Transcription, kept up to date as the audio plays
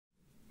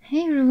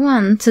Hey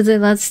everyone, today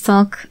let's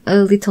talk a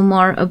little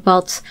more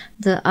about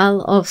the Isle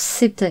of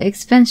Siptah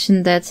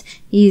expansion that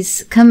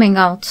is coming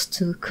out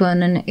to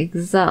Conan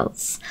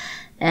Exiles.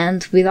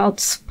 And without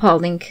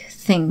spoiling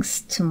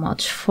things too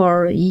much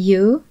for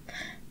you,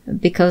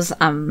 because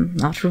I'm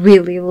not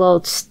really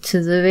loath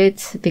to do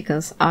it,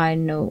 because I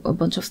know a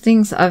bunch of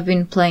things. I've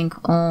been playing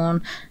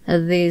on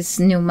this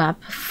new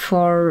map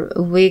for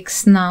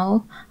weeks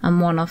now.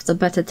 I'm one of the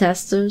beta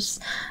testers.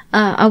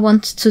 I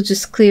want to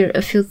just clear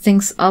a few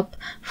things up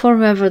for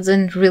whoever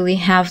didn't really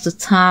have the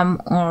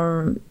time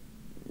or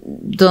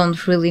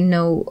don't really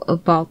know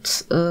about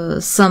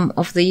some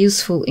of the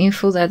useful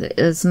info that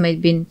has made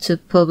been to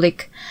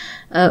public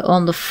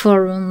on the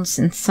forums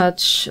and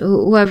such.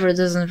 Whoever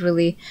doesn't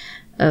really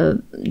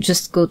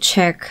just go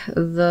check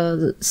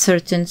the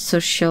certain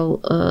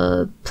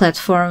social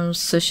platforms,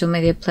 social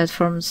media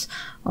platforms,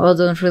 or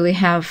don't really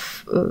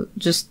have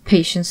just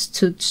patience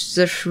to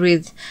just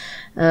read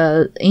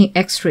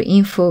extra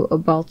info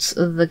about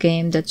the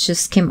game that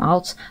just came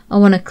out. I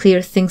want to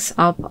clear things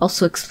up,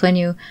 also explain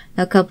you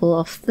a couple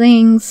of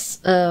things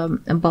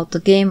about the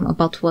game,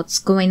 about what's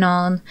going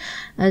on,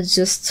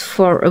 just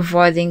for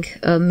avoiding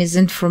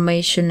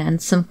misinformation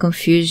and some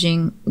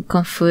confusion.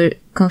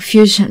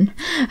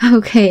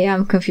 Okay,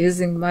 I'm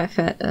confusing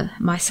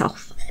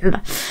myself.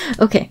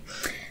 Okay,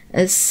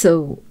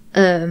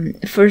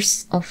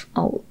 first of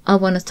all, I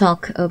want to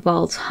talk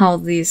about how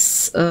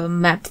this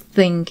map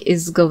thing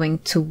is going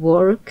to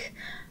work.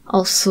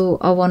 Also,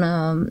 I want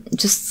to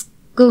just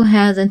go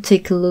ahead and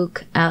take a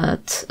look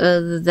at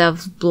the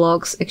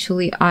Devblogs.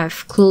 Actually,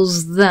 I've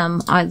closed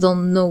them. I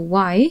don't know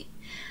why.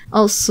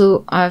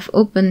 Also, I've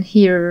opened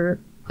here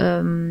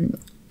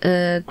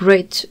a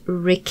great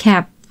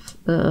recap,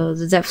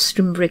 the dev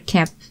stream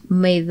recap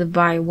made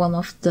by one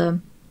of the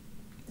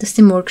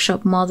Steam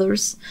Workshop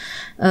modders,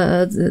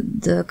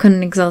 the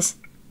Conan Exiles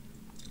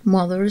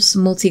modders,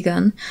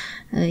 Multigun.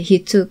 He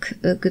took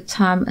a good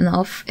time and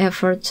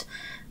effort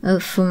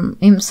from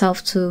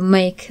himself to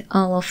make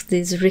all of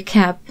this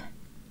recap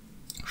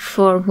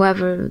for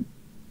whoever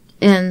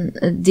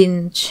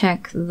didn't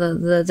check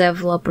the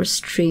developer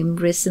stream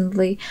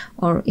recently,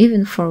 or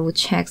even for who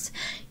checked.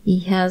 He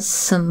has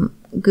some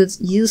good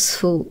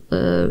useful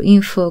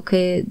info.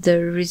 Okay, they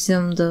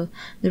resume the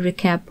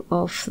recap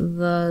of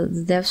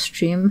the dev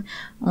stream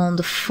on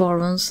the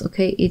forums.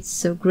 Okay,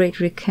 it's a great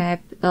recap.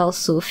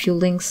 Also a few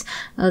links,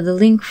 the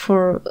link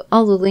for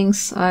all the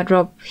links I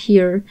drop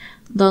here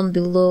down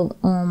below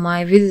on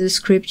my video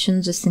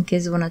description, just in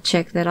case you want to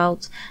check that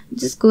out.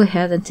 Just go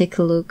ahead and take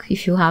a look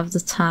if you have the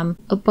time.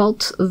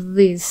 About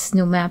this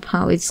new map,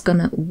 how it's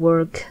gonna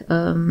work,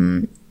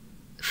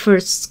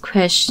 first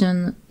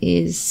question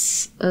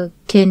is,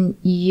 can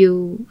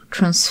you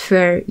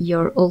transfer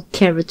your old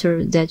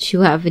character that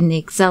you have in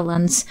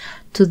Exiles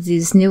to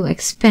this new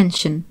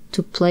expansion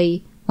to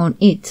play on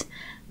it?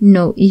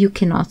 No, you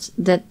cannot.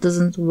 That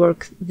doesn't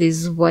work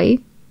this way.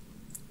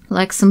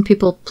 Like, some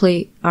people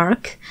play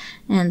Ark,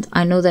 and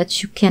I know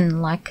that you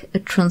can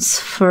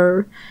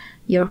transfer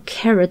your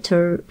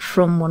character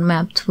from one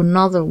map to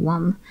another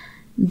one.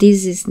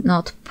 This is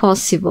not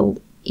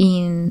possible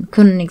in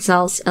Conan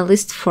Exiles, at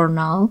least for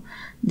now.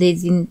 They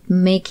didn't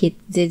make it,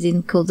 they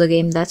didn't code the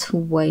game that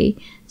way.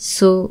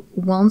 So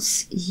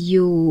once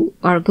you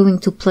are going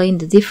to play in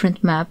the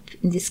different map,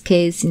 in this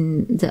case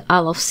in the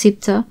Isle of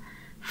Siptah,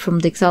 from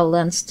the Exile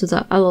lands to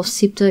the Isle of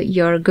Siptah,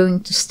 you are going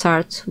to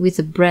start with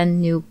a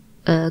brand new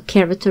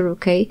character.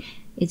 Okay,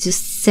 it's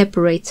just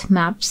separate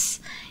maps.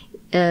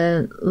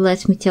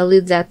 Let me tell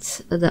you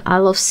that the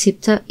Isle of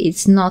Siptah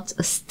is not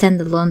a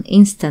standalone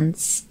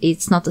instance.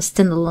 It's not a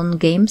standalone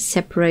game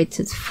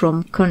separated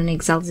from Conan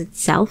Exiles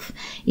itself.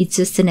 It's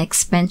just an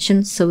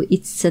expansion, so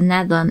it's an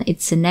add-on,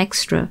 it's an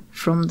extra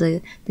from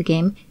the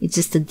game. It's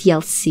just a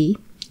DLC.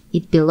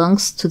 It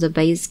belongs to the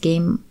base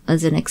game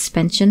as an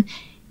expansion.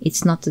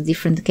 It's not a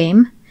different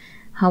game.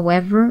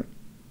 However,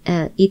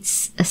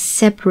 it's a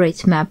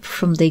separate map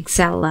from the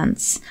Exile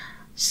lands.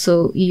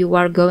 So you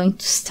are going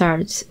to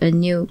start a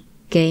new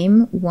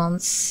game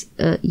once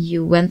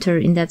you enter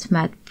in that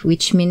map,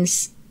 which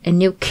means a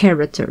new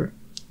character,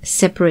 a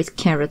separate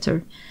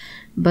character.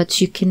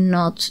 But you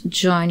cannot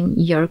join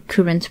your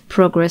current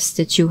progress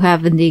that you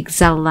have in the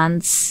Exile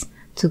lands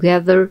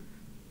together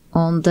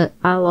on the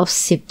Isle of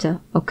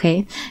Siptah,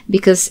 okay?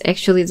 Because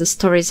actually the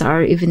stories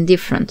are even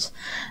different.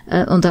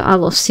 On the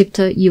Isle of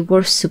Siptah, you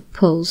were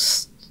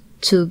supposed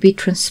to be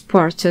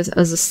transported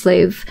as a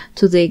slave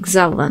to the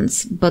Exile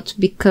lands, but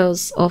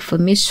because of a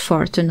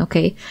misfortune,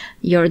 okay,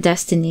 your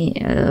destiny,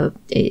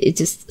 it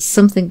just,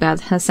 something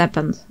bad has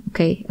happened,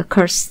 okay, a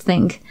cursed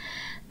thing,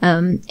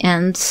 and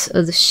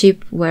the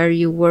ship where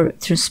you were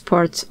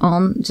transported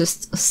on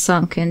just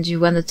sunk, and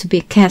you wanted to be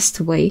a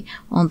castaway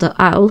on the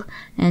isle,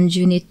 and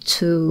you need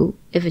to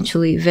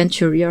eventually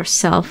venture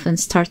yourself and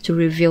start to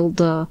reveal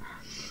the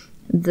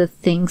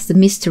things, the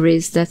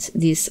mysteries that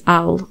this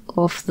isle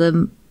of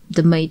the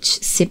mage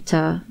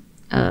Siptah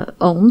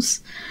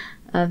owns,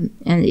 and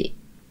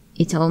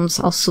it owns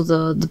also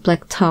the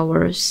Black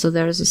Tower, so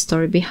there's a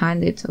story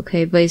behind it,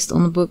 okay, based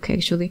on a book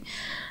actually.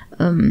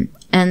 and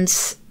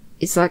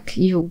it's like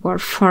you are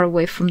far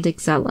away from the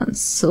Exile lands,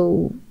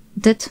 so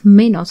that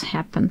may not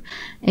happen.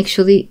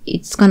 Actually,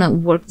 it's gonna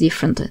work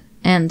differently,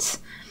 and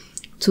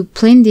to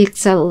play in the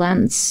Exile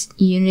lands,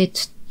 you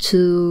need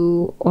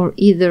to or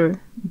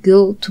either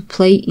go to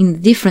play in a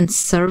different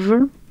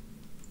server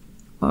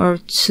or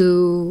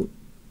to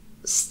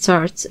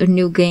start a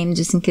new game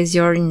just in case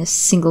you're in a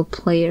single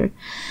player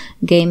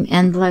game.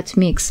 And let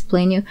me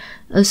explain you.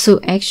 So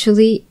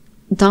actually,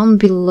 down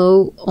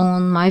below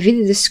on my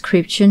video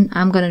description,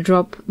 I'm gonna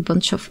drop a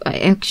bunch of,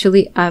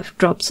 I've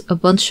dropped a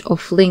bunch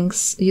of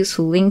links,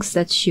 useful links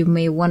that you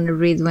may want to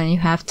read when you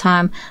have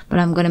time, but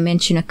I'm gonna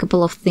mention a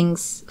couple of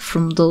things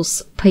from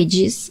those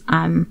pages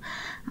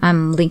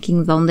I'm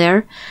linking down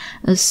there.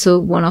 So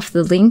one of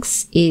the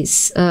links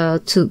is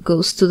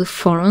goes to the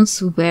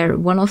forums, where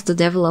one of the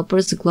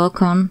developers,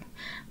 Glaucon,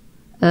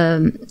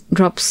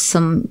 drops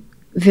some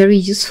very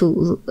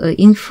useful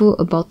info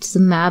about the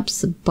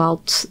maps,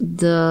 about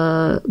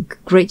the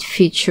great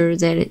feature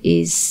that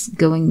is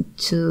going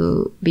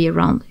to be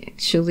around.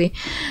 Actually,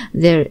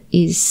 there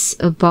is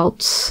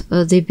about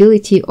the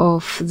ability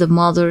of the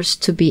modders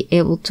to be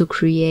able to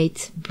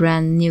create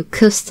brand new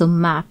custom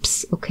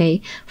maps,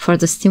 okay, for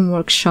the Steam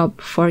Workshop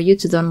for you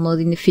to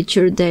download in the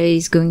future.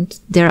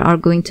 There are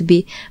going to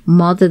be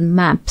modded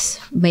maps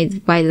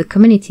made by the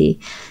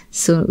community.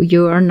 So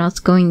you are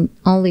not going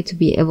only to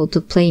be able to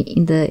play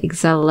in the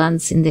Exile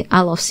lands in the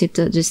Isle of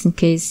Siptah, just in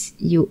case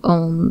you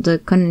own the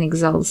Conan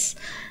Exiles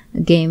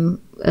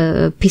game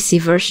PC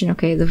version,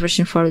 okay, the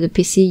version for the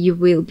PC. You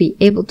will be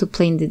able to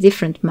play in the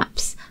different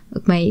maps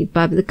made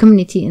by the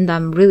community, and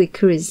I'm really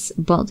curious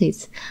about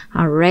it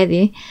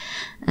already.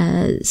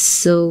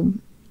 So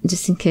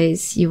just in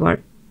case you are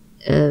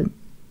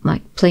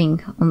like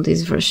playing on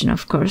this version,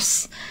 of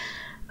course.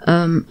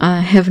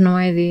 I have no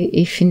idea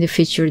if in the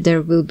future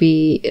there will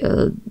be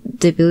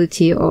the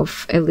ability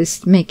of at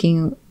least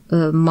making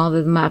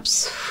modded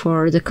maps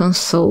for the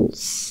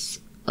consoles.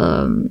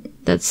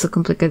 That's a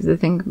complicated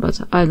thing, but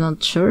I'm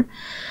not sure.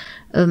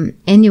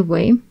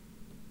 Anyway,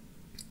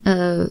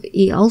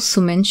 he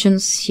also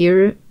mentions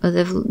here, a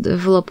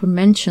developer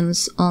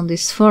mentions on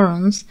these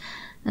forums,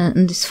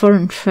 in this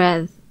forum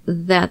thread,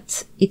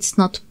 that it's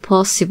not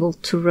possible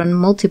to run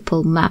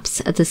multiple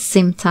maps at the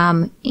same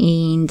time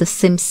in the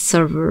same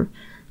server,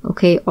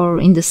 okay, or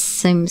in the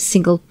same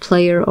single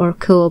player or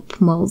co-op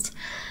mode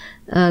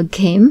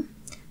game,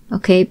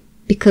 okay,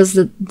 because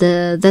the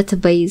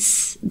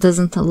database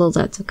doesn't allow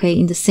that, okay.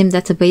 In the same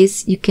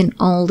database you can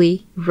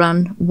only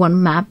run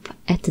one map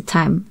at a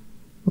time,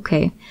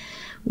 okay,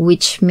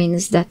 which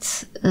means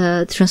that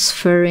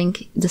transferring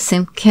the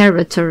same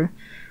character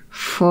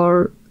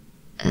for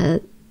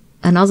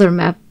another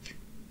map,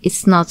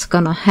 it's not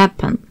gonna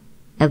happen,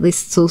 at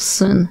least so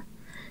soon.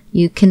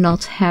 You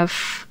cannot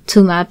have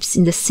two maps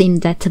in the same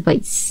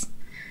database,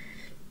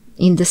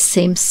 in the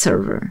same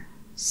server.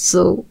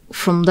 So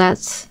from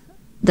that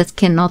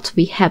cannot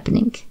be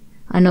happening.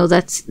 I know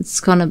that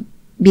it's gonna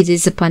be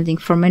disappointing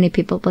for many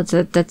people, but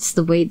that's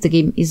the way the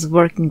game is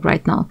working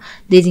right now.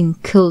 They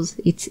didn't code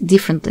it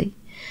differently.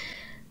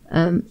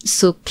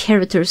 So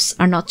characters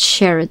are not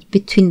shared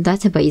between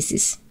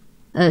databases.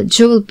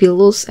 Joel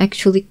Billows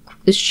actually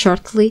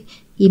shortly,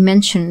 he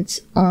mentioned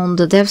on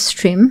the dev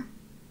stream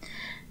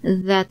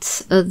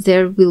that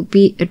there will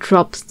be a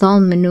drop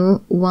down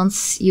menu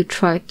once you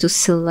try to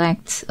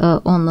select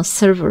on the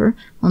server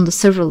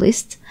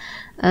list.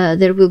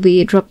 There will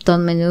be a drop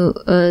down menu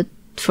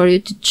for you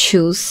to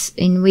choose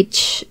in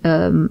which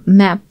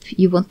map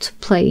you want to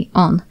play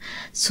on.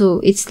 So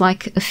it's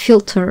like a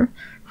filter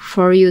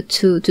for you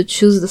to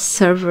choose the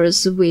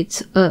servers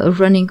with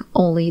running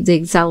only the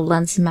Exile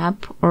lands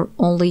map or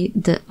only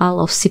the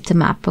Isle of Siptah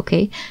map,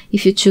 okay?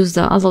 If you choose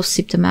the Isle of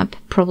Siptah map,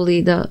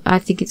 probably I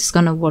think it's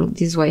gonna work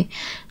this way.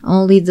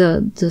 Only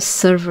the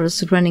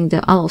servers running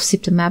the Isle of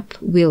Siptah map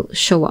will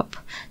show up.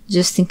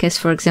 Just in case,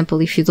 for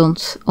example, if you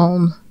don't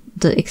own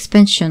the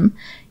expansion,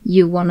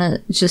 you wanna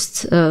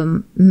just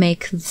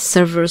make the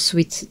servers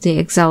with the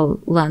Exile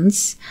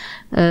lands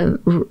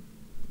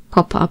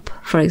pop up,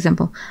 for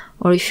example.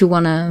 Or if you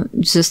wanna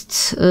just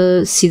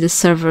see the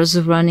servers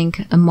running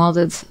a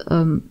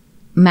modded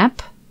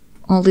map,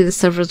 only the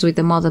servers with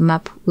the modded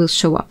map will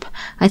show up.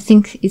 I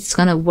think it's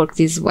gonna work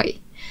this way.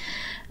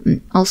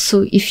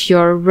 Also, if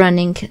you're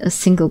running a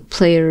single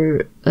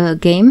player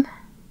game,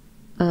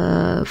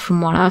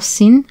 from what I've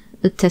seen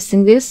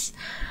testing this,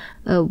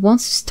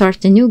 once you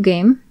start a new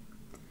game,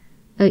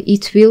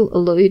 it will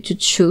allow you to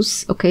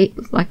choose, okay,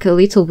 like a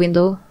little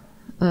window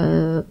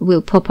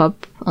will pop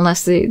up,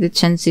 unless they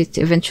change it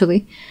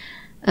eventually,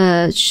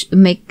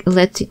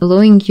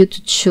 allowing you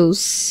to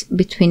choose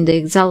between the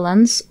Exile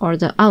lands or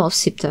the Isle of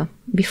Siptah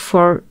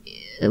before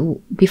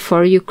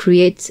you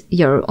create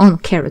your own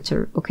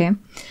character, okay?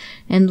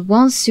 And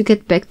once you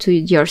get back to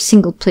your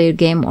single player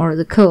game or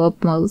the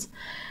co-op mode,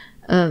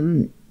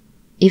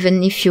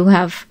 even if you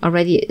have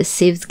already a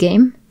saved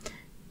game,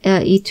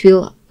 it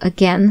will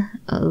again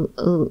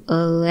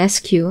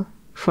ask you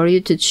for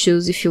you to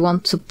choose if you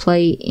want to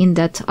play in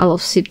that Isle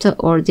of Siptah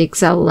or the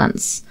Exile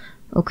lands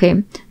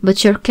okay?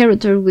 But your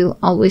character will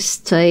always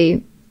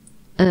stay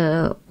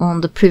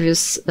on the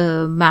previous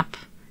map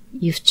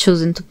you've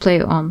chosen to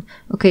play on,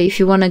 okay? If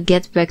you want to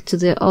get back to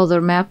the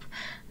other map,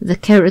 the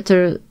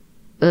character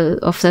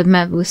of that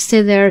map will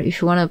stay there.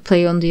 If you want to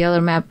play on the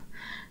other map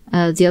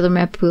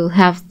will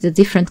have the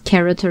different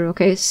character,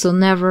 okay? So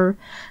never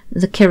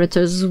the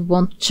characters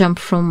won't jump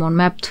from one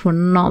map to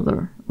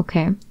another,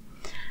 okay?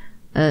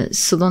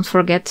 So don't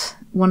forget,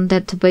 one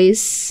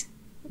database,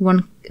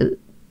 one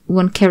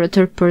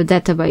character per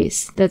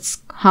database.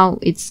 That's how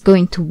it's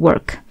going to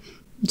work,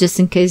 just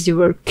in case you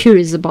were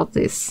curious about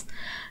this,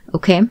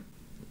 okay?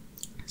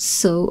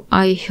 So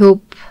I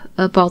hope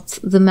about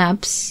the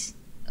maps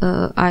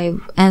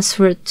I've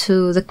answered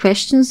to the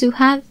questions you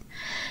had.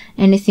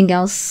 Anything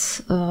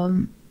else,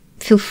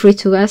 feel free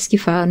to ask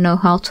if I know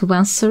how to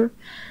answer.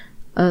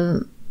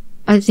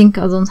 I think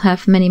I don't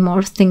have many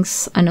more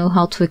things I know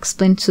how to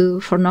explain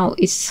to. For now,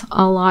 it's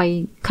all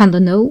I kinda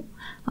know.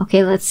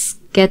 Okay, let's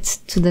get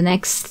to the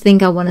next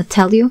thing I want to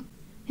tell you.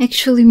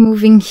 Actually,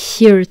 moving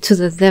here to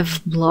the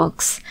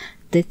Devblogs,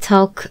 they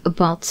talk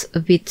about a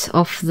bit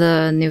of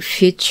the new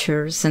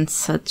features and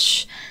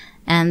such,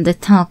 and they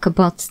talk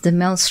about the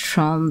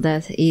maelstrom,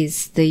 that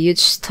is the huge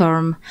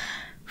storm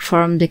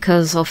formed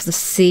because of the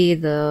sea,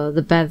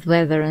 the bad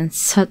weather and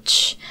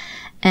such.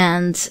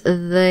 And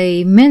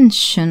they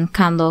mention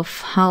kind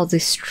of how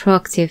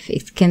destructive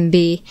it can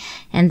be,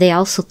 and they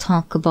also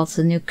talk about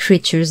the new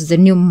creatures, the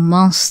new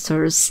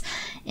monsters,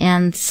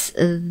 and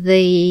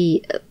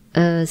they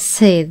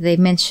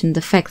mention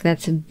the fact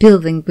that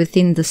building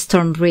within the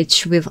storm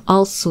reach will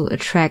also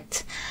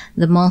attract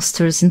the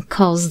monsters and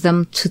cause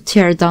them to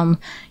tear down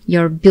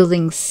your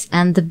buildings,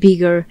 and the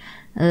bigger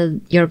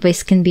your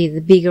base can be,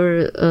 the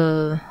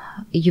bigger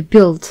you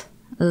build,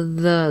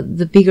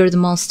 the bigger the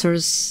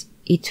monsters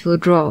it will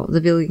draw, the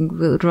building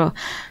will draw.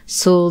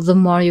 So the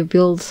more you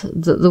build,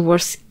 the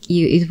worse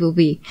it will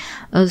be.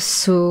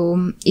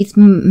 So it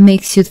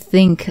makes you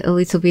think a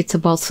little bit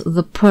about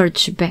the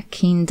purge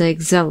back in the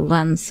Exile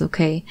lands,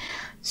 okay?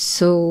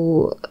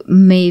 So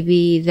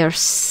maybe there's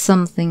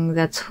something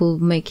that will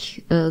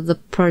make the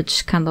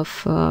purge kind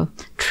of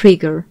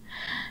trigger.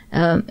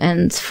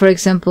 And for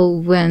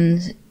example,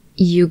 when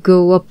you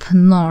go up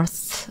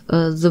north,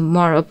 the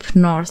more up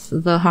north,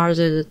 the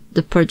harder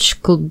the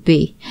purge could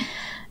be.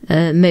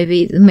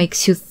 Maybe it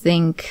makes you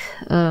think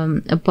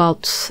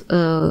about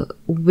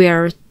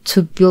where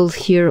to build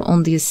here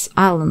on this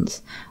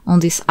island, on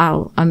this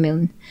isle, I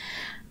mean.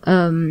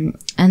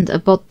 And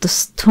about the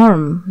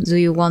storm, do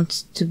you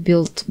want to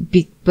build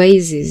big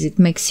bases? It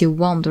makes you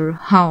wonder,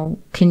 how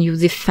can you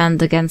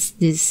defend against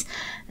these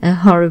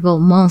horrible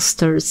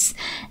monsters?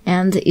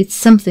 And it's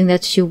something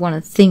that you want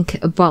to think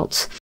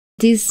about.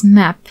 This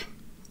map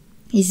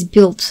was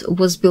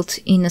built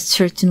in a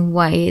certain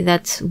way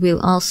that will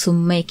also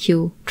make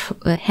you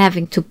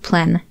having to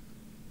plan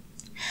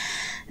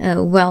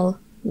well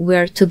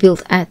where to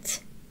build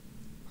at.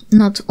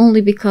 Not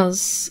only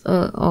because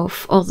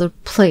of other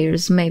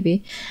players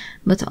maybe,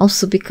 but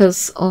also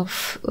because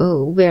of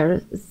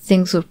where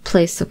things were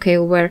placed, okay,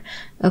 where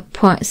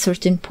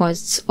certain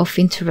points of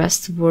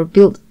interest were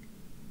built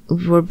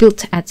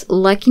at.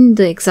 Like in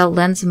the Exile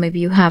lands,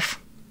 maybe you have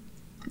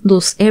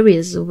those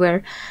areas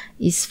where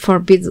is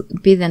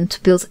forbidden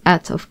to build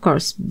at, of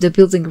course, the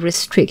building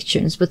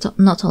restrictions, but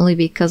not only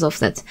because of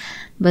that,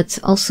 but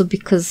also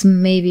because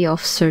maybe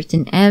of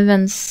certain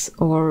events,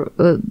 or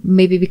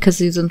maybe because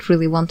you don't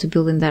really want to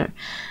build in there,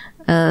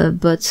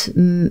 but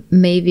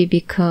maybe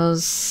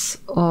because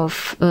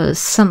of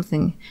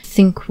something.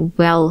 Think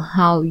well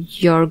how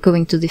you're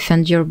going to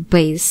defend your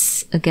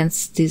base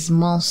against these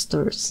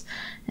monsters,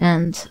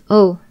 and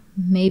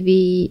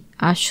maybe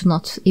I should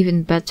not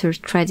even better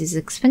try this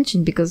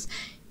expansion, because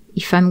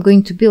if I'm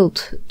going to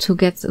build to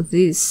get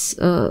this,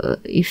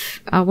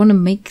 if I want to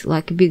make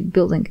like a big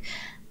building,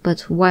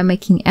 but why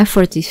making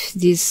effort if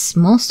these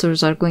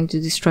monsters are going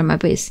to destroy my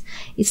base?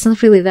 It's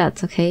not really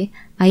that, okay?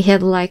 I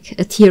had like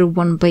a tier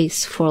 1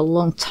 base for a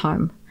long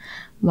time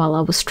while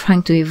I was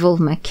trying to evolve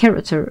my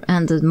character,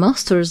 and the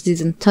monsters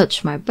didn't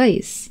touch my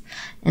base.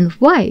 And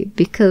why?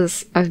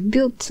 Because I've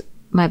built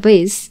my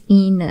base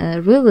in a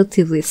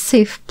relatively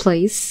safe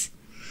place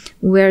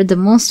where the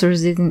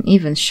monsters didn't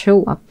even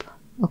show up,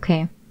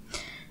 okay?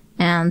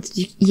 And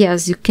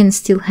yes, you can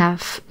still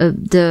have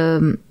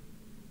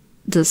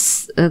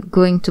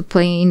going to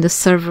play in the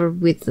server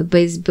with the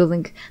base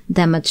building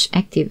damage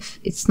active.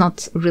 It's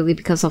not really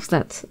because of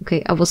that,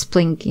 okay? I was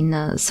playing in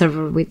a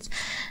server with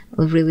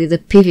really the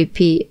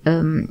PvP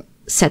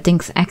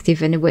settings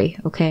active anyway,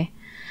 okay?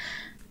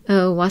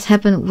 What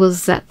happened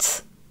was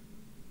that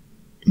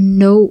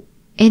no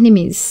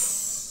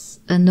enemies,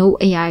 no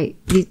AI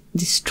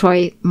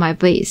destroy my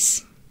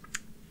base,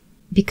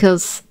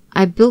 because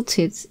I built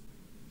it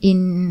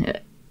in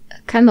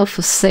kind of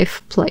a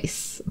safe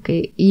place,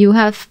 okay? You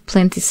have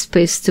plenty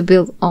space to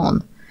build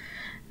on.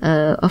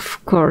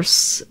 Of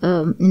course,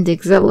 in the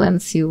Exile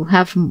lands you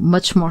have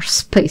much more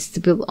space to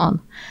build on.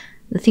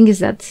 The thing is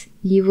that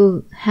you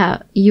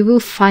will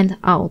find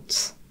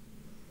out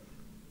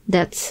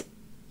that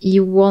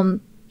you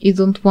won't you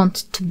don't want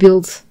to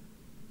build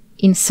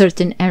in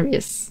certain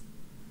areas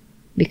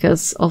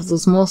because of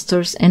those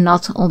monsters, and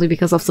not only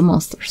because of the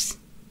monsters.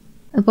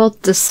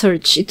 About the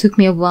search, it took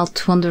me a while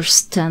to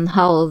understand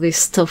how this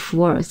stuff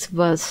worked,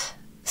 but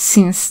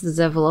since the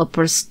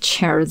developers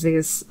share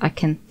this, I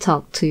can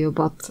talk to you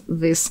about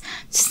this.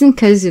 Just in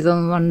case you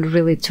don't want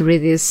really to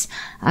read this,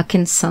 I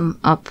can sum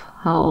up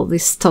how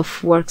this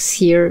stuff works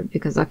here,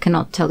 because I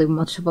cannot tell you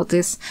much about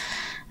this.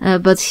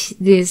 But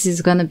this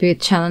is gonna be a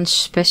challenge,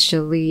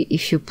 especially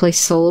if you play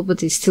solo,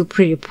 but it's still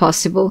pretty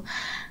possible.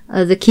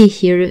 The key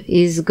here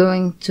is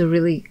going to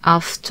really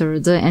after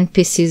the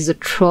NPCs, the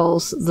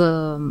trolls,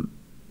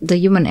 the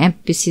human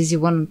NPCs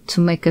you want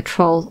to make a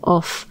troll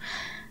of.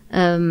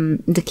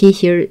 The key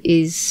here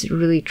is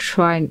really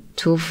trying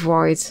to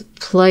avoid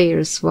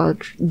players while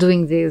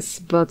doing this,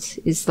 but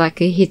it's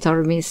like a hit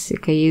or miss.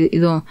 Okay, you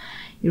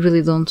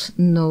really don't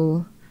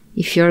know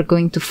if you're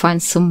going to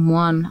find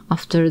someone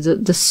after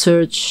the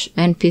search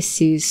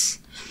NPCs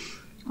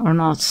or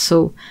not.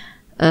 So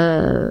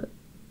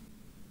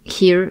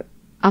here,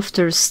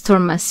 after a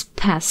storm has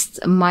passed,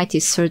 a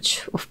mighty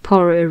surge of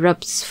power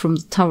erupts from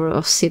the tower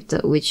of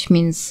Siptah, which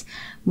means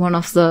one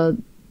of the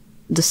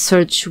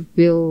surge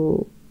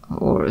will,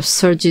 or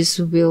surges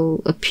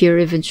will appear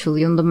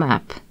eventually on the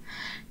map,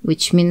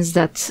 which means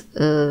that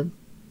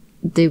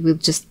they will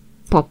just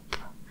pop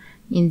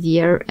in the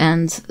air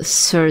and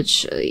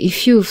surge.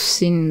 If you've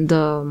seen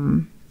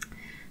the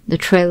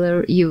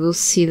trailer, you will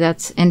see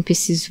that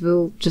NPCs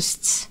will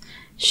just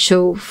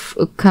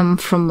come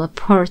from a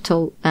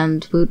portal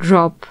and will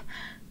drop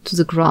to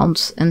the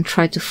ground and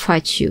try to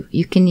fight you.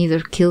 You can either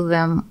kill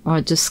them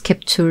or just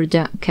capture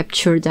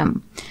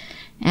them.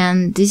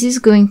 And this is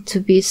going to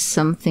be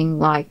something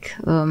like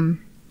a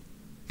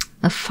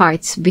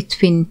fight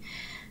between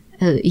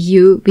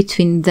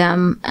between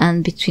them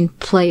and between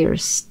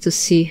players to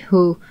see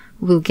who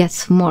will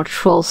get more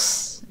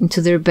trolls into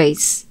their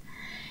base.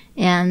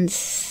 And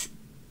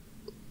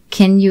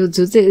can you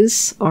do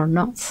this or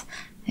not?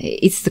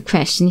 It's the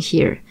question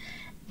here.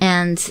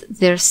 And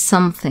there's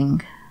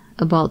something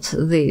about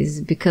this,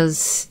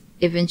 because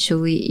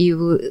eventually you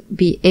will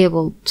be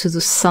able to do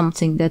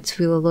something that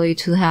will allow you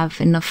to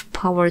have enough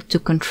power to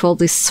control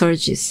these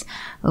surges.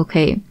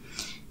 Okay,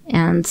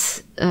 and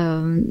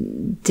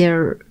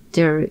there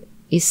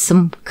is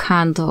some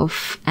kind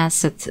of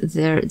asset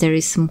there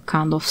is some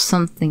kind of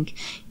something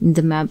in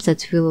the map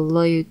that will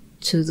allow you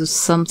to do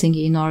something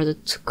in order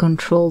to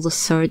control the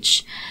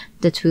surge,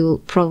 that will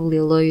probably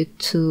allow you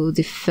to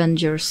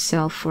defend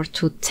yourself or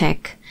to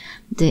attack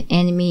the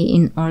enemy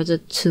in order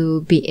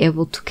to be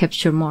able to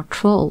capture more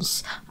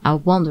trolls. I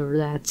wonder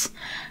that.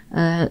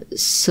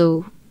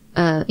 So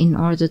in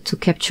order to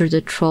capture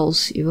the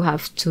trolls, you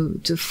have to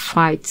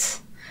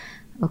fight,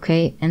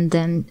 okay? And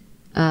then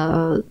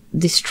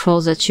these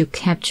trolls that you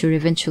capture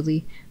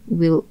eventually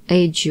will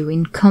aid you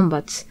in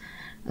combat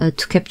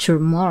to capture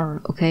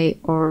more, okay?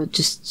 Or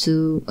just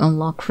to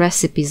unlock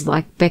recipes,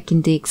 like back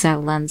in the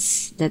Exile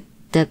lands.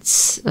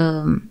 That's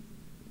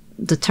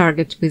the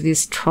target with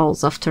these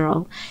trolls, after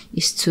all,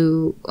 is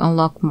to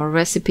unlock more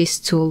recipes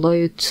to allow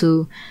you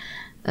to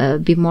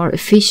be more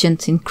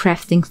efficient in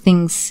crafting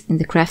things in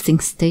the crafting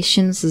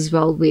stations, as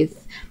well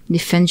with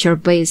defend your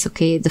base,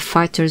 okay, the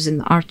fighters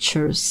and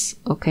archers,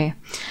 okay.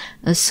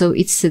 So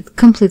it's a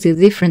completely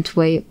different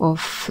way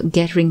of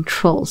gathering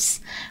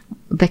trolls.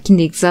 Back in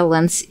the Exile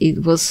lands,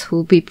 it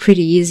would be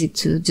pretty easy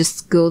to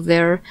just go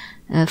there,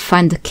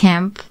 find a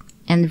camp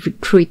and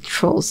recruit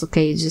trolls,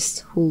 okay.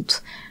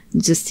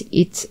 Just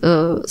eat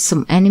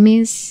some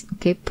enemies,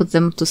 okay, put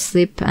them to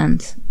sleep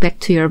and back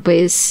to your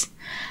base.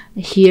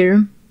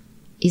 Here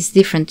is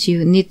different.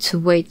 You need to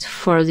wait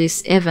for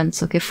these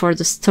events, okay, for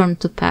the storm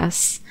to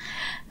pass,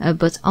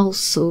 but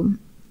also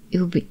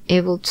you'll be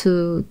able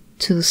to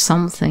do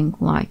something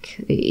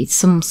like it's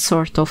some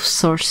sort of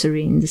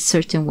sorcery in a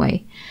certain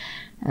way.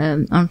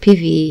 On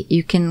PvE,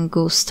 you can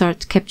go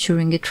start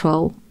capturing a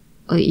troll.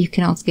 You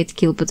cannot get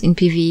killed, but in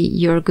PvE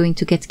you're going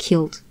to get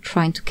killed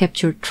trying to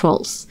capture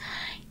trolls.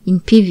 In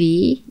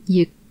PvE,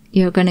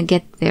 you're gonna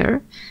get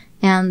there,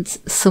 and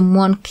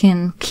someone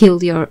can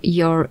kill your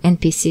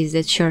NPCs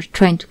that you're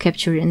trying to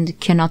capture and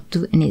cannot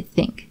do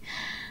anything.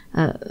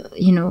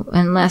 You know,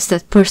 unless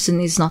that person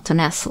is not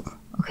an asshole,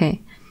 okay,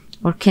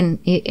 or can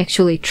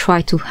actually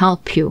try to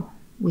help you,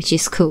 which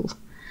is cool.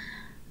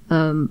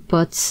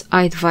 But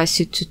I advise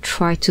you to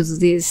try to do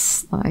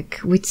this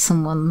like with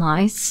someone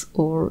nice,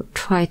 or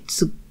try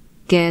to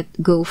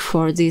go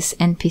for these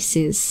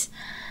NPCs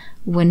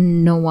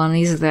when no one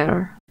is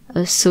there.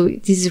 So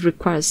this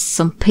requires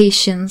some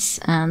patience,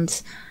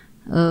 and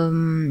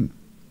I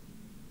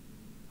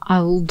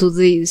will do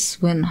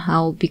this when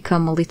I'll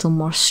become a little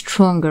more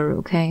stronger,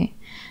 okay?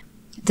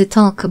 They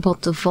talk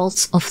about the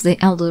vaults of the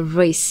elder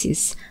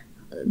races.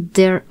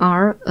 There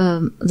are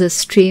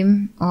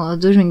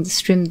during the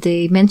stream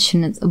they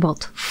mentioned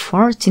about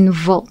 14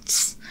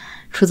 vaults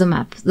through the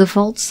map. The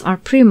vaults are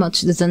pretty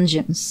much the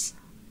dungeons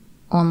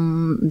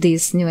on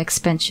this new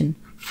expansion.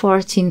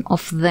 14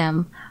 of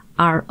them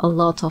are a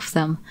lot of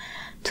them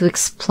to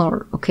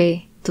explore,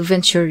 okay? to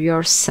venture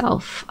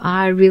yourself.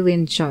 I really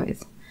enjoyed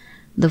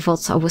the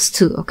vaults. I was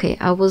too. Okay,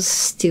 I was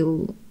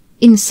still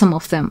in some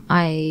of them.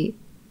 I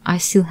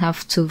still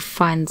have to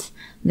find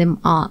them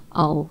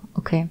all.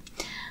 Okay,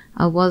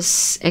 I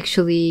was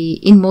actually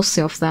in most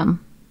of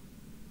them,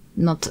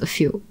 not a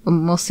few,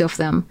 most of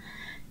them.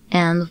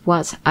 And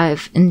what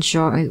I've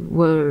enjoyed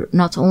were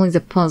not only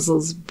the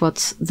puzzles,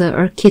 but the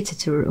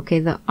architecture, okay,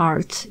 the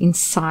art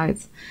inside.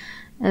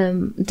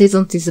 They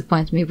don't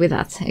disappoint me with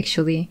that,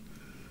 actually.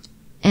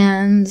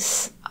 And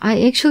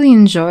I actually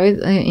enjoyed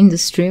in the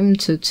stream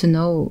to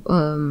know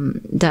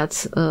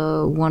that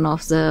one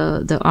of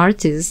the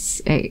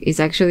artists is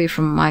actually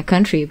from my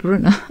country,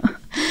 Bruno.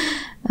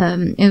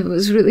 It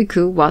was really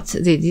cool what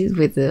they did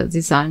with the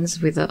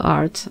designs, with the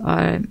art.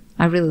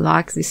 I really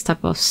like this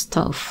type of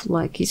stuff.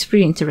 Like, it's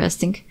pretty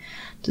interesting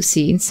to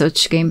see in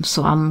such games.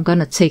 So I'm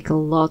gonna take a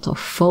lot of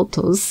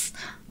photos.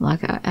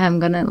 Like, I'm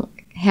gonna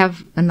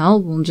have an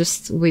album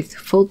just with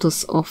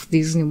photos of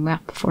this new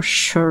map for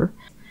sure.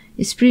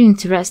 It's pretty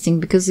interesting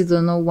because you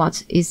don't know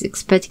what is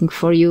expecting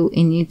for you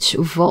in each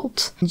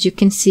vault. And you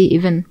can see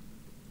even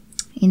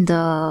in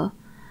the,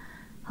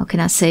 how can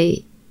I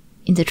say,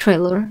 in the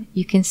trailer,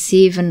 you can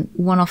see even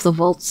one of the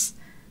vaults,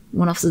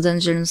 one of the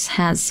dungeons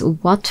has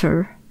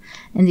water,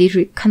 and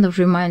it kind of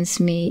reminds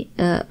me,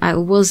 I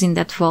was in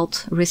that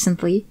vault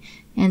recently,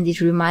 and it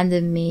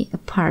reminded me a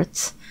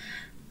part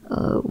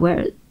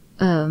where,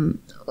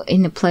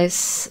 in a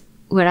place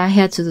where I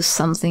had to do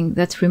something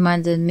that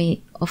reminded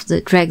me of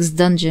the Dregs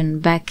dungeon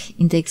back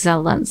in the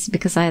Exile lands,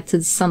 because I had to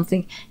do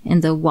something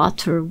and the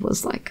water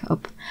was like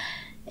up,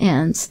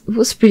 and it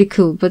was pretty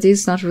cool. But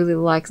it's not really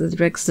like the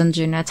Dregs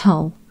dungeon at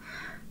all.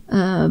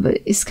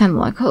 But it's kind of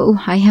like,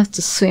 oh, I have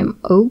to swim.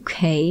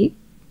 Okay.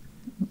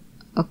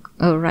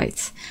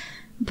 Alright.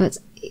 But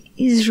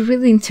it's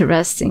really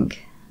interesting.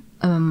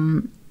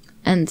 And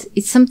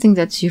it's something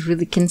that you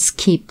really can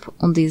skip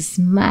on this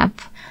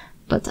map.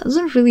 But I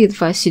don't really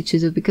advise you to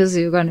do, because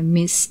you're gonna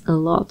miss a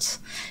lot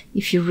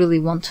if you really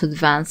want to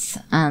advance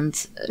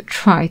and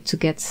try to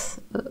get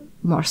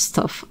more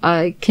stuff.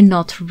 I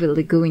cannot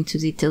really go into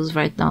details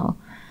right now,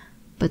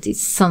 but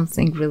it's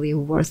something really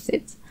worth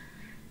it.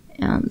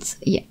 And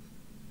yeah.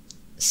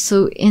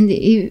 So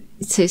it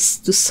says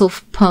to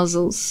solve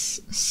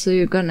puzzles, so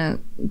you're gonna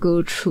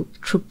go through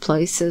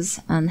places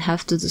and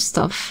have to do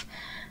stuff,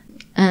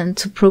 and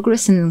to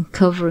progress and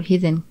uncover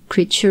hidden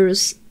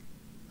creatures,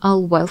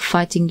 all while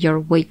fighting your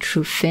way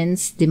through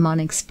fiends,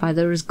 demonic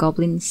spiders,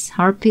 goblins,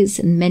 harpies,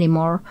 and many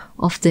more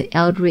of the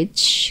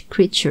eldritch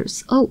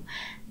creatures. Oh,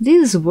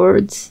 these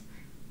words.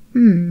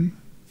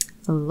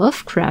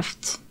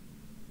 Lovecraft.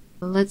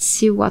 Let's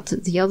see what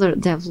the other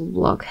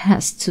Devblog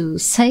has to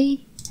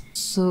say.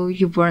 So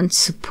you weren't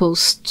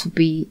supposed to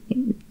be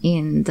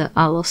in the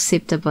Isle of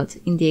Siptah, but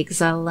in the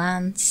Exile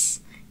lands.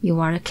 You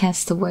are a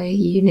castaway.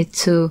 You need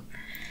to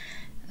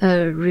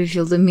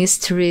reveal the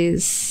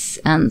mysteries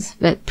and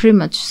pretty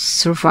much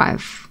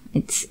survive.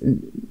 It's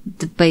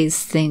the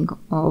base thing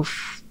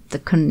of the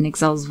Conan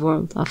Exiles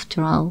world,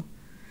 after all.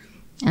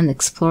 And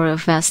explore a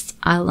vast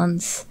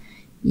islands.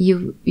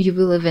 You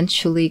will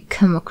eventually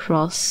come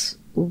across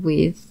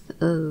with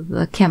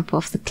the camp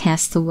of the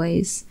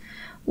castaways,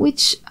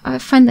 which I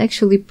find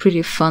actually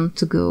pretty fun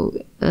to go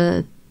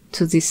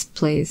to this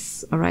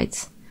place,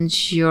 alright?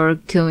 And you're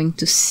going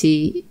to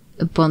see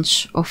a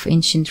bunch of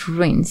ancient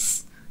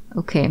ruins,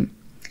 okay?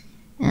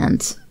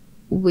 And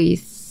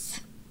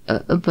with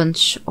a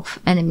bunch of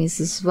enemies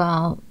as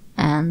well,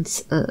 and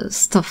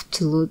stuff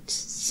to loot,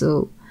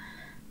 so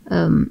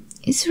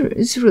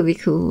it's really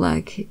cool.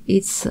 Like,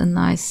 it's a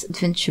nice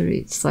adventure.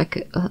 It's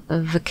like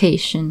a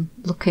vacation,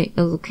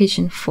 a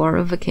location for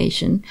a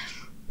vacation,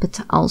 but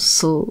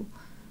also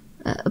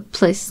a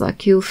place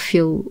like you'll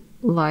feel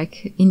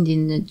like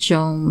Indiana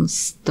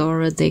Jones,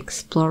 Dora the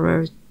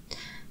Explorer,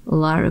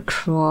 Lara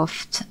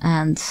Croft,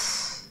 and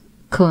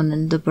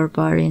Conan the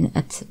Barbarian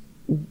at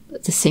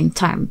the same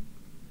time.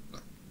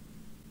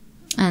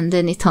 And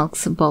then it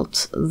talks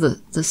about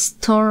the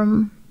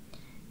storm.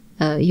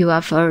 You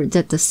have heard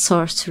that the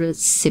sorceress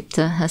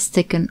Siptah has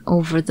taken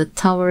over the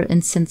tower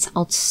and sends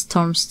out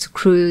storms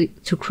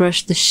to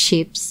crush the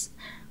ships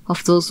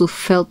of those who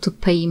failed to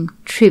pay him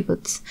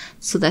tribute.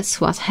 So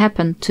that's what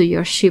happened to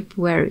your ship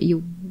where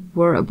you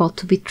were about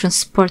to be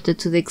transported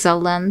to the Exile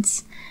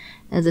lands.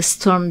 The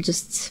storm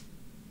just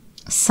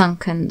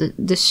sunk in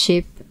the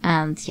ship,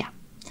 and yeah,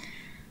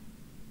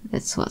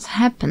 that's what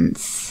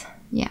happens.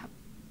 Yeah,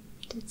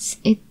 that's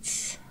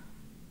it.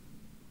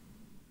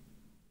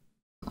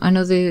 I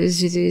know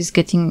this video is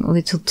getting a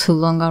little too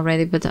long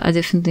already, but I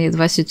definitely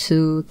advise you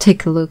to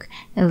take a look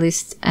at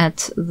least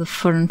at the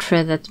forum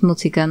thread that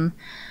Multigun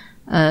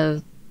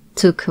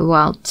took a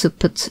while to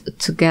put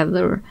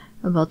together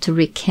about the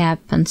recap,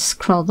 and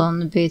scroll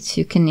down a bit.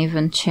 You can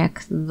even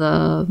check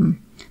the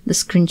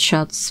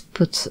screenshots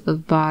put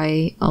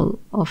by all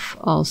of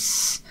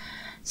us,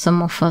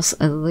 some of us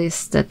at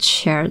least, that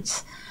shared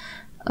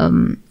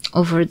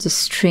over the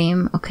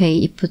stream. Okay,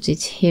 he put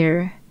it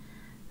here,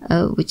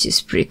 which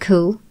is pretty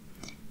cool.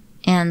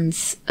 And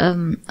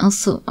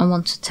also I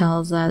want to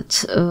tell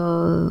that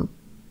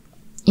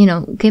you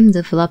know, game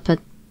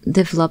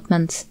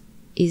development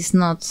is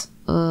not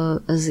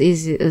as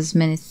easy as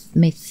many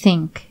may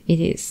think it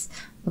is.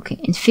 Okay,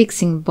 and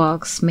fixing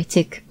bugs may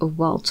take a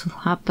while to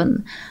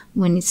happen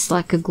when it's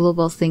like a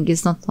global thing.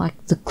 It's not like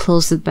the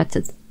closed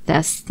beta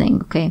test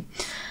thing, okay?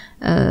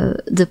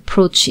 The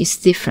approach is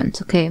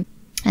different, okay?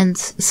 And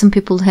some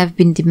people have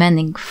been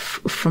demanding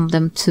from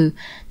them to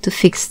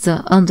fix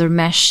the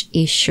undermesh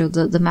issue,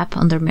 the map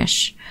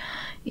undermesh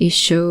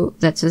issue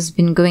that has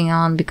been going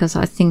on, because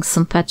I think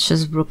some patch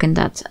has broken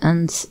that.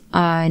 And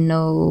I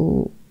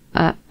know,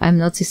 I've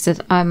noticed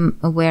that I'm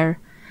aware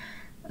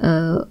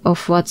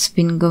of what's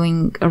been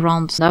going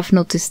around. I've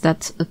noticed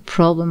that a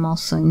problem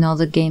also in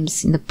other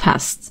games in the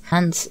past,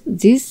 and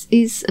this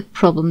is a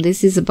problem,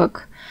 this is a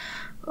bug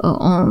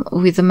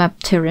with the map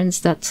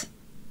terrains that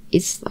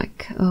is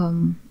like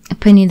a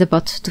pain in the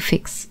butt to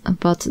fix.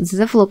 But the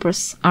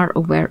developers are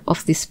aware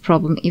of this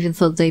problem, even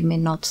though they may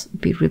not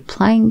be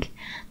replying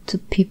to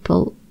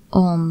people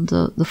on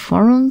the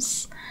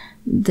forums.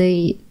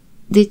 They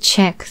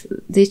check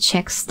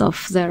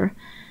stuff there,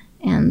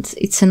 and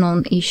it's a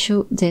known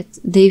issue that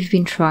they've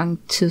been trying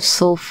to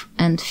solve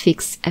and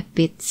fix a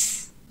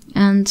bit.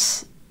 And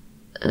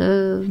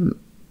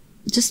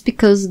just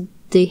because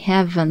they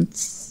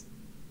haven't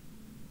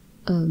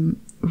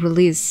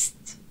released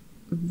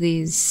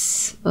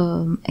this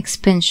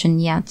expansion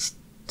yet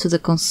to the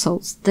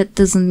consoles, that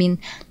doesn't mean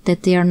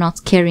that they are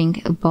not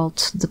caring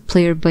about the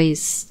player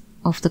base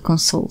of the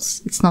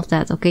consoles. It's not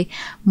that, okay?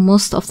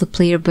 Most of the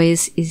player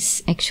base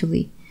is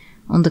actually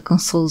on the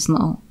consoles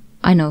now.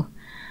 I know.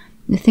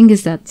 The thing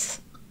is that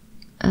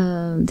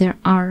there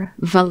are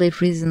valid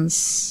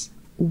reasons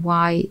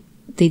why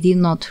they did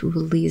not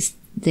release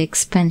the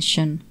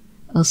expansion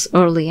as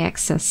early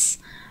access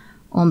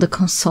on the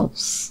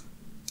consoles,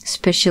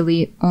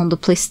 especially on the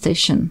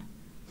PlayStation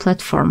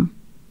platform.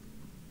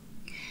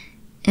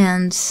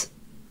 And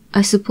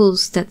I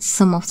suppose that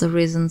some of the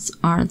reasons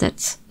are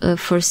that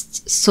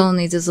first,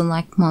 Sony doesn't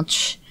like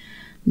much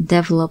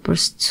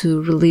developers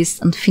to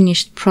release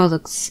unfinished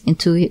products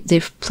into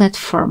their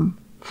platform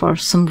for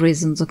some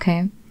reasons,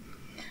 okay?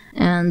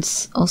 And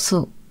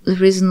also the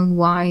reason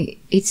why,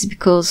 it's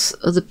because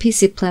the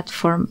PC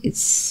platform,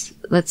 it's,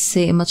 let's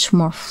say, a much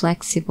more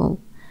flexible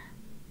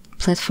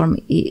platform.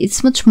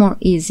 It's much more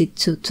easy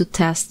to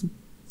test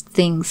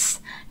things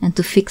and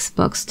to fix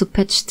bugs, to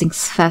patch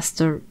things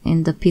faster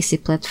in the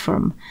PC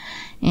platform.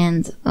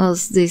 And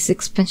as this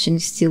expansion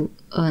is still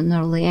an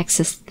early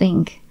access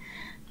thing,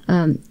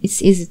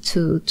 it's easy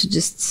to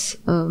just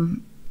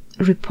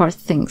report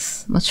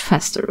things much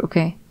faster,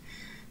 okay?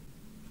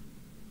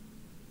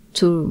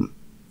 To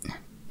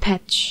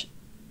patch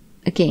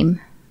a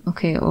game,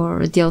 okay,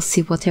 or a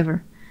DLC,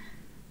 whatever,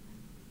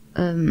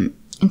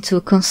 into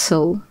a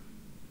console,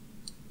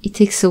 it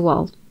takes a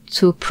while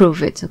to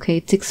approve it, okay?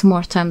 It takes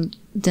more time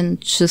than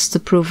just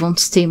approve on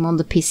Steam on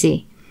the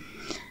PC.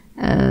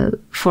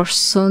 For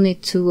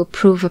Sony to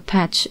approve a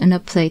patch, an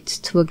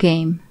update to a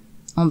game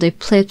on their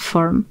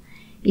platform,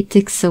 it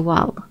takes a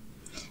while.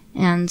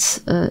 And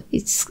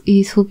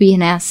it will be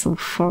an hassle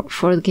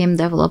for the game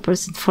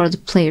developers and for the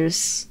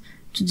players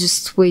to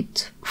just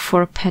wait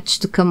for a patch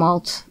to come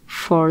out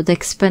for the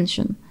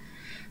expansion,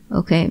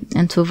 okay?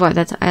 And to avoid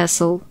that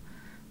hassle,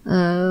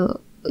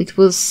 it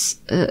was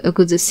a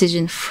good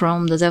decision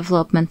from the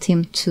development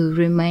team to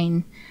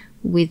remain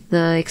with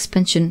the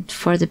expansion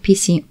for the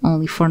PC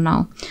only for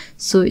now.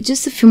 So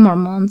just a few more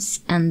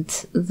months and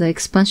the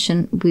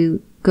expansion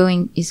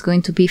is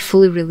going to be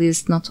fully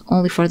released, not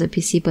only for the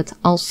PC but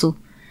also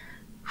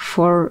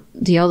for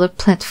the other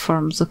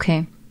platforms,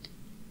 okay?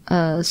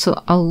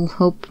 So I'll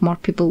hope more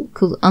people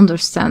could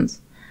understand.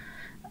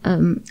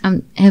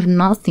 I have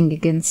nothing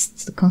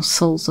against the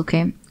consoles,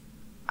 okay?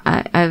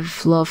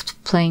 I've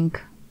loved playing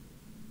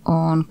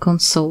on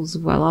consoles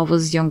while I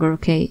was younger,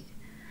 okay?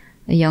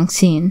 A young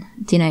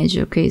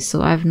teenager, okay?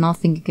 So I have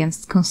nothing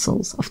against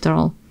consoles after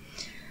all.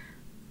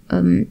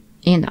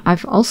 And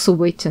I've also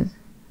waited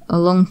a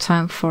long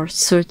time for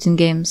certain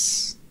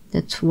games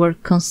that were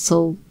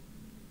console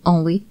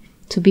only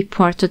to be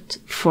ported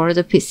for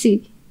the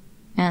PC.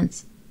 And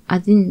I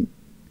didn't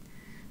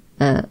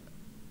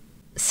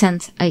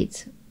send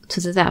hate to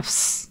the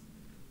devs.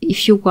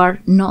 If you are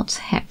not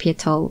happy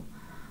at all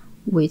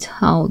with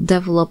how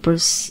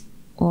developers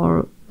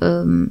or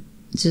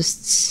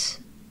just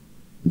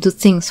do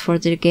things for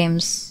their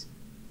games,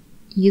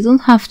 you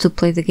don't have to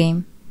play the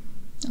game,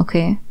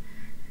 okay?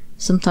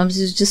 Sometimes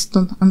you just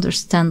don't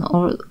understand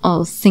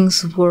how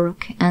things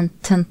work and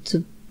tend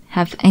to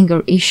have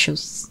anger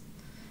issues,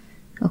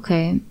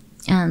 okay?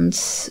 And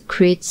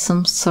create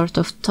some sort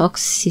of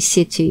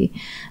toxicity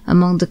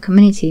among the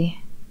community.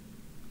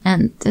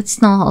 And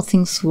that's not how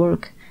things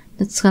work.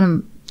 That's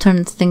gonna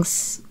turn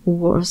things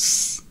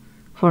worse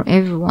for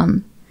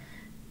everyone.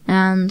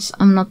 And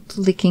I'm not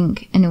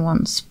licking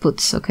anyone's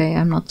boots, okay?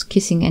 I'm not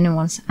kissing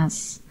anyone's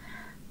ass.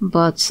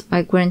 but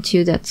I grant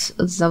you that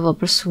the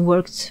developers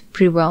worked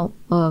pretty well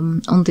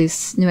on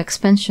this new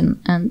expansion,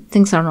 and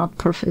things are not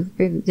perfect.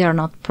 They are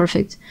not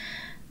perfect.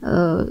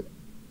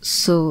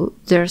 So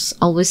there's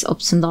always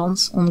ups and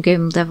downs on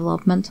game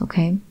development,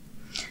 okay?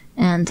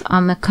 And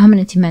I'm a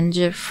community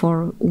manager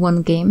for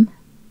one game.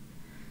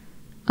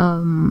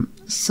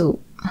 So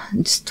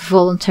just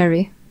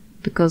voluntary,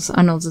 because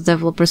I know the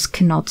developers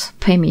cannot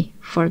pay me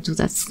for do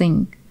that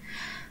thing.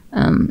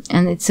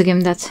 And it's a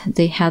game that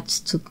they had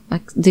to,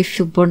 like, they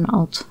feel burned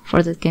out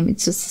for that game.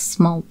 It's just a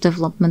small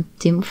development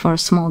team for a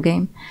small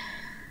game.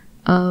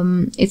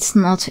 It's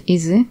not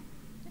easy.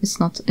 It's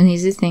not an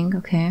easy thing,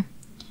 okay?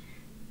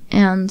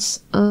 And,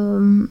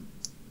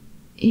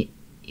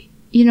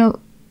 you know,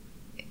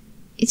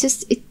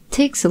 it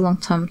takes a long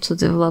time to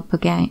develop a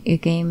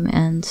game,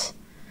 and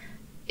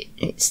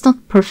it's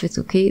not perfect,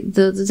 okay?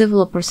 The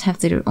developers have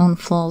their own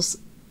flaws.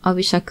 I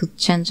wish I could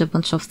change a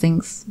bunch of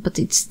things, but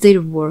it's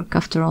their work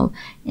after all,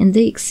 and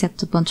they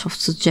accept a bunch of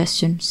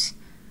suggestions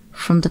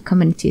from the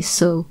community.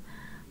 So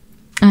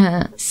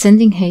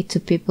sending hate to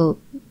people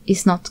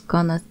is not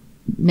gonna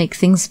make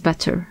things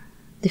better,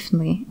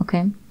 definitely,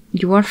 okay?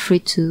 You are free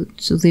to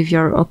leave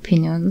your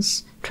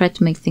opinions, try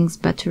to make things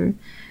better,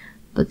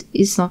 but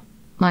it's not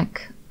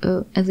like,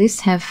 at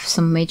least have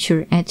some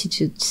mature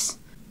attitudes.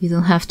 You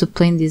don't have to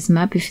play in this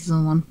map if you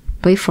don't want to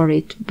pay for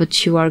it,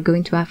 but you are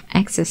going to have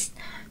access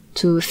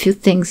to a few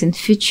things and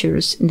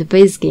features in the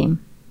base game,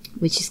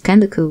 which is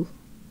kinda cool.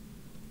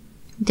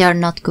 They are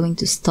not going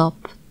to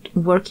stop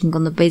working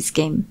on the base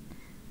game,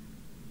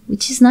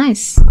 which is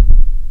nice.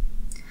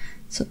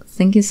 So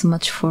thank you so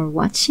much for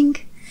watching,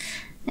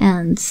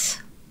 and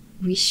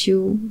wish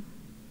you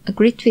a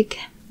great week.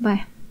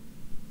 Bye.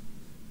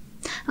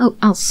 Oh,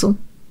 also,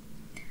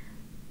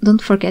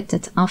 don't forget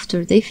that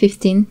after day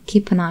 15,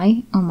 keep an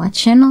eye on my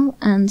channel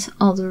and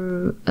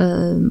other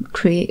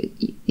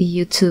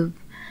YouTube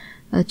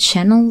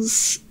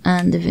channels,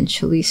 and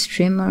eventually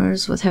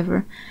streamers,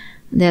 whatever,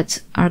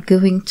 that are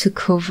going to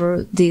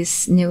cover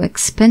this new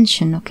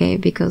expansion, okay?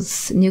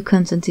 Because new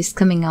content is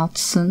coming out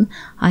soon.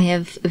 I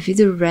have a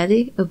video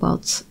ready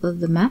about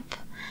the map,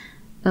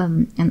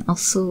 and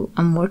also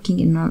I'm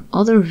working on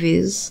other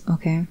videos,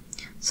 okay?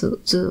 So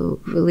to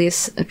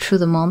release through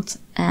the month,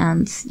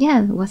 and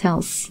yeah, what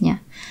else? Yeah.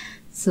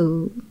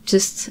 So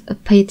just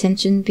pay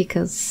attention,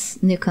 because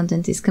new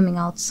content is coming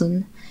out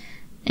soon,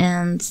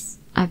 and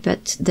I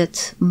bet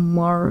that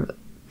more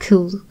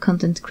cool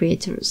content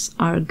creators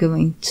are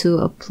going to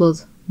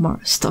upload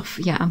more stuff.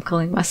 Yeah, I'm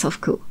calling myself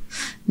cool.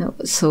 No,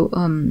 so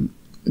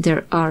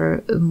there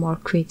are more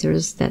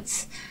creators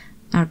that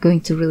are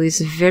going to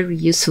release very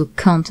useful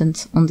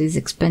content on this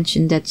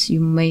expansion that you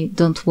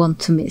don't want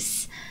to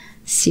miss.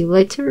 See you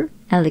later,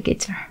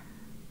 alligator.